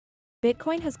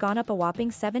Bitcoin has gone up a whopping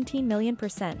 17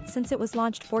 million% since it was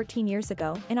launched 14 years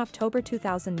ago in October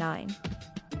 2009.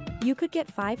 You could get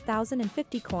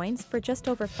 5,050 coins for just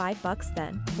over $5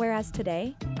 then, whereas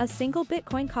today, a single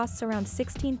Bitcoin costs around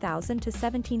 $16,000 to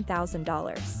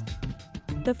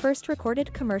 $17,000. The first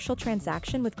recorded commercial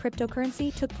transaction with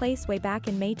cryptocurrency took place way back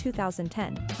in May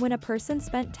 2010, when a person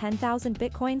spent 10,000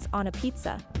 Bitcoins on a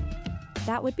pizza.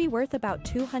 That would be worth about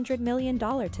 $200 million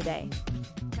today.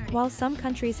 While some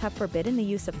countries have forbidden the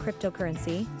use of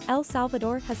cryptocurrency, El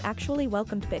Salvador has actually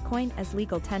welcomed Bitcoin as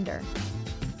legal tender.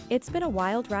 It's been a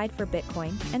wild ride for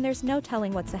Bitcoin, and there's no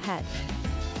telling what's ahead.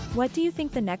 What do you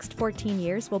think the next 14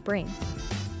 years will bring?